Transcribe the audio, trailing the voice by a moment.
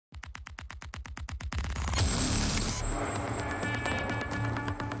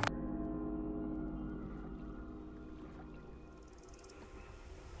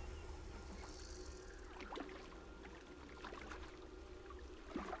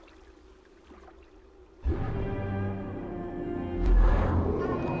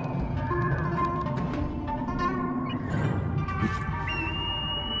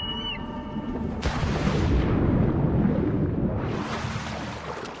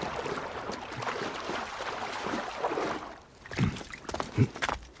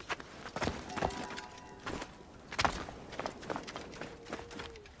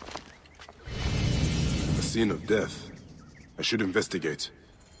A scene of death. I should investigate.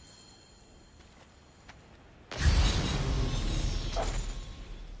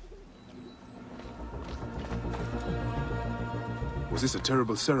 Was this a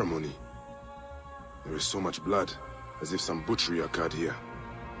terrible ceremony? There is so much blood, as if some butchery occurred here.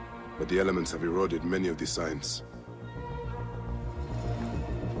 But the elements have eroded many of the signs.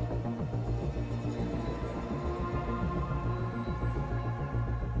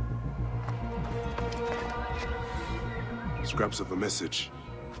 Scraps of a message.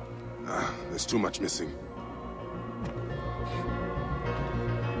 There's too much missing.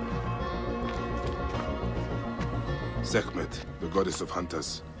 Serqet, the goddess of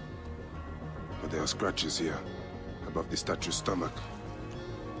hunters. But there are scratches here, above the statue's stomach.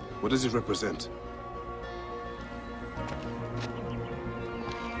 What does it represent?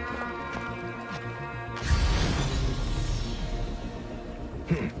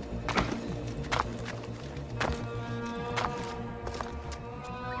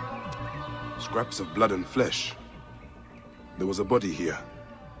 Scraps of blood and flesh. There was a body here,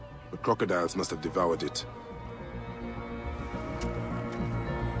 but crocodiles must have devoured it.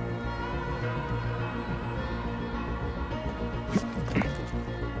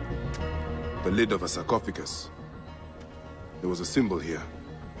 The lid of a sarcophagus. There was a symbol here,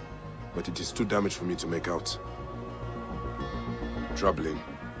 but it is too damaged for me to make out. Troubling.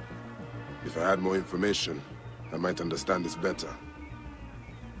 If I had more information, I might understand this better.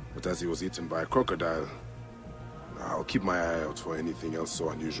 But as he was eaten by a crocodile, I'll keep my eye out for anything else so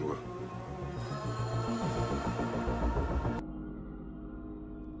unusual.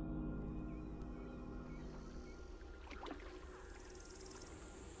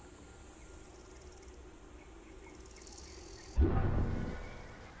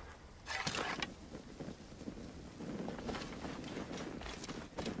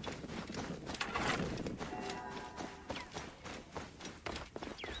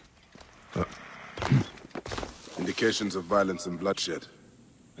 Indications of violence and bloodshed.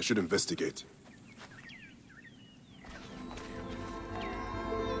 I should investigate.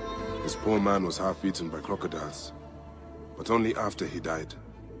 This poor man was half eaten by crocodiles, but only after he died.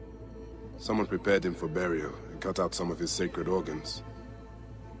 Someone prepared him for burial and cut out some of his sacred organs.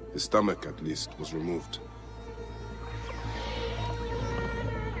 His stomach, at least, was removed.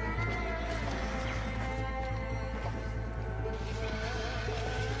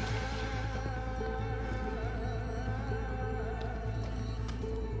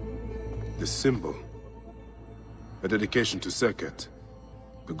 This symbol, a dedication to Serqet,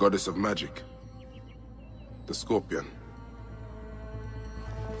 the goddess of magic, the scorpion.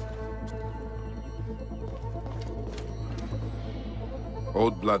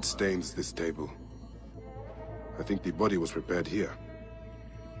 Old blood stains this table. I think the body was prepared here,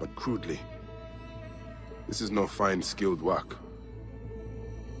 but crudely. This is no fine, skilled work.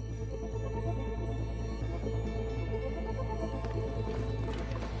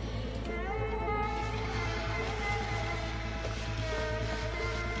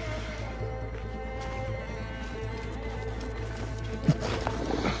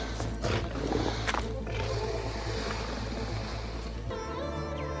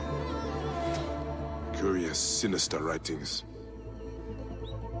 Curious, sinister writings.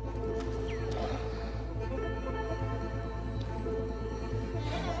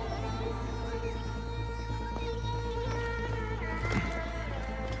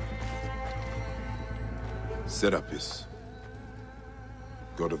 Serapis,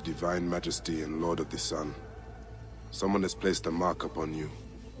 God of divine majesty and Lord of the Sun. Someone has placed a mark upon you.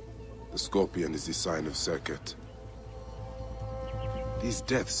 The scorpion is the sign of Serqet. These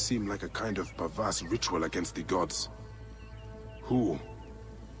deaths seem like a kind of perverse ritual against the gods. Who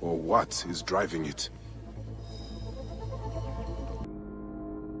or what is driving it?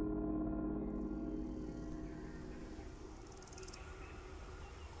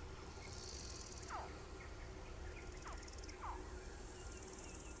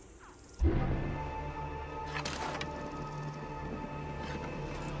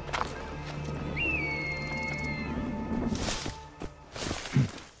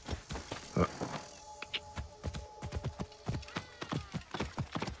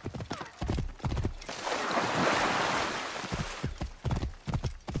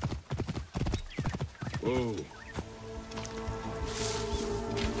 Whoa.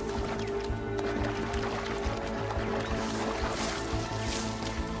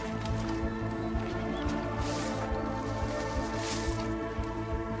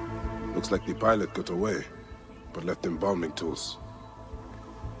 Looks like the pilot got away, but left embalming tools.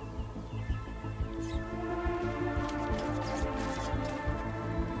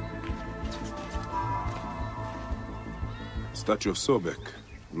 Statue of Sobek,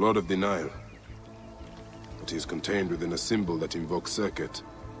 Lord of the Nile. But he is contained within a symbol that invokes Serqet,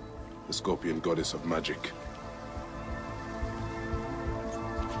 the scorpion goddess of magic.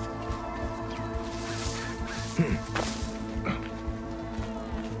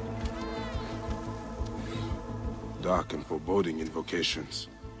 Dark and foreboding invocations.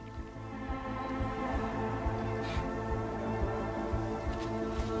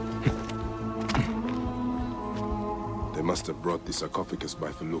 They must have brought the sarcophagus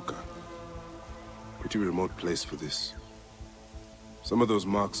by Felucca. Pretty remote place for this. Some of those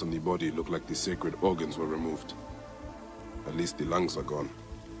marks on the body look like the sacred organs were removed. At least the lungs are gone.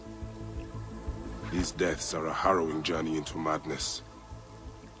 These deaths are a harrowing journey into madness.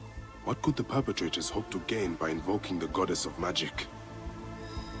 What could the perpetrators hope to gain by invoking the goddess of magic?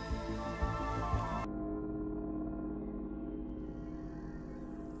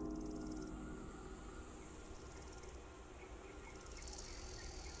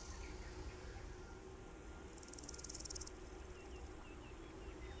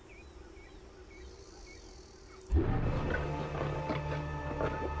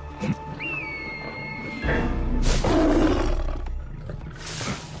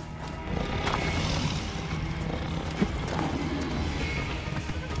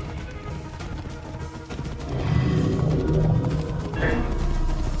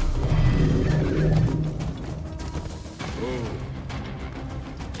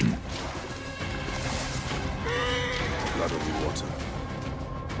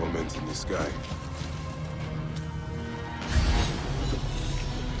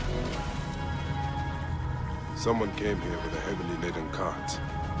 Someone came here with a heavily laden cart,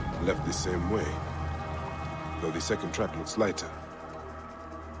 and left the same way, though the second track looks lighter.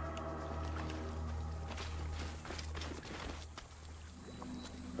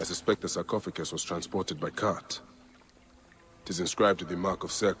 I suspect the sarcophagus was transported by cart. It is inscribed with the mark of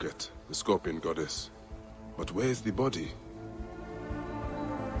Serqet, the scorpion goddess. But where is the body?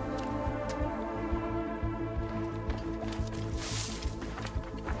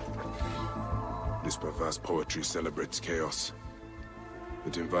 This perverse poetry celebrates chaos.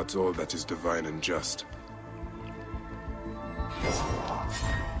 It inverts all that is divine and just.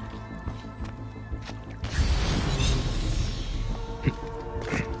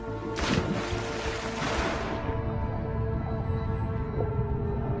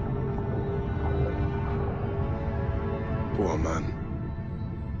 Poor man.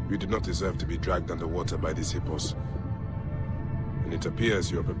 You did not deserve to be dragged underwater by these hippos. And it appears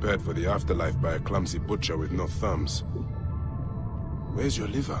you are prepared for the afterlife by a clumsy butcher with no thumbs. Where's your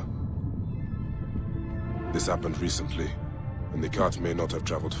liver? This happened recently, and the cart may not have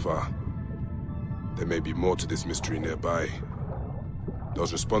traveled far. There may be more to this mystery nearby.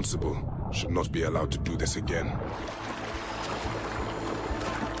 Those responsible should not be allowed to do this again.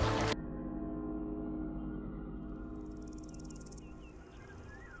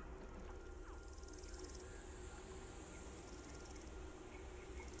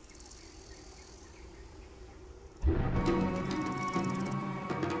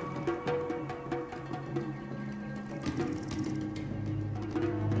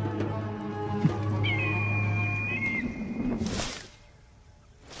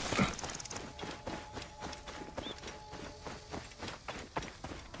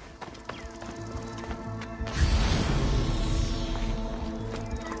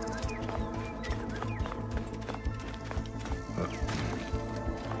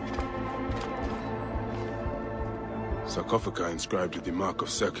 Sarcophagi inscribed with the mark of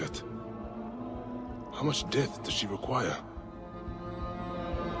Serqet. How much death does she require?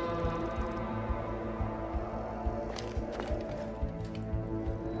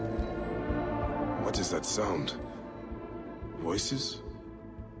 What is that sound? Voices?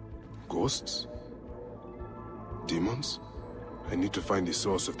 Ghosts? Demons? I need to find the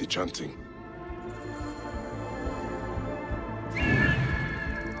source of the chanting.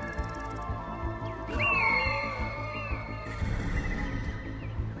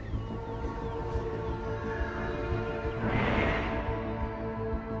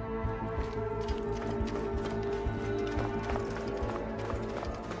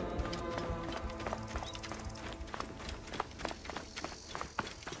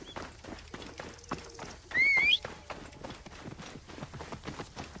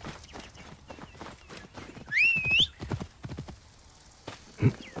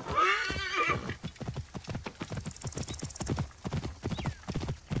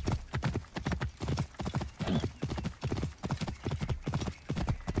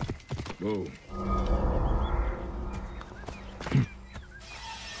 Whoa.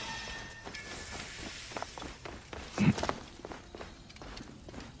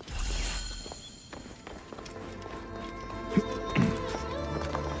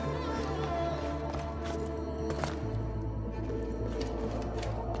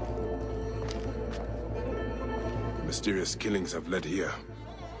 mysterious killings have led here.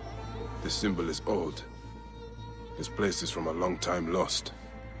 This symbol is old. This place is from a long time lost.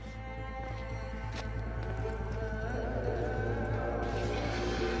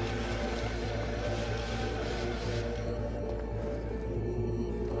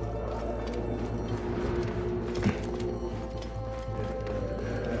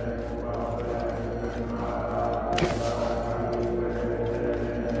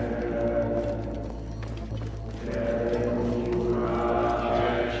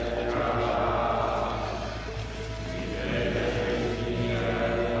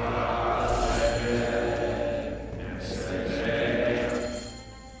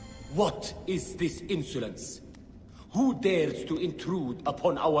 What is this insolence? Who dares to intrude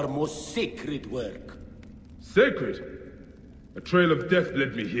upon our most sacred work? Sacred? A trail of death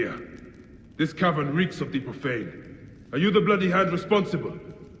led me here. This cavern reeks of the profane. Are you the bloody hand responsible?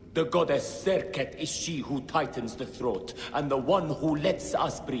 The goddess Serqet is she who tightens the throat, and the one who lets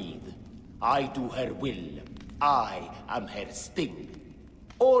us breathe. I do her will. I am her sting.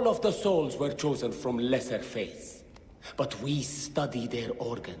 All of the souls were chosen from lesser faiths. But we study their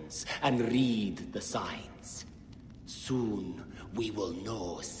organs and read the signs. Soon, we will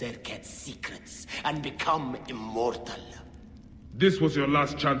know Serqet's secrets and become immortal. This was your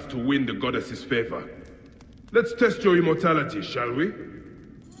last chance to win the goddess's favor. Let's test your immortality, shall we?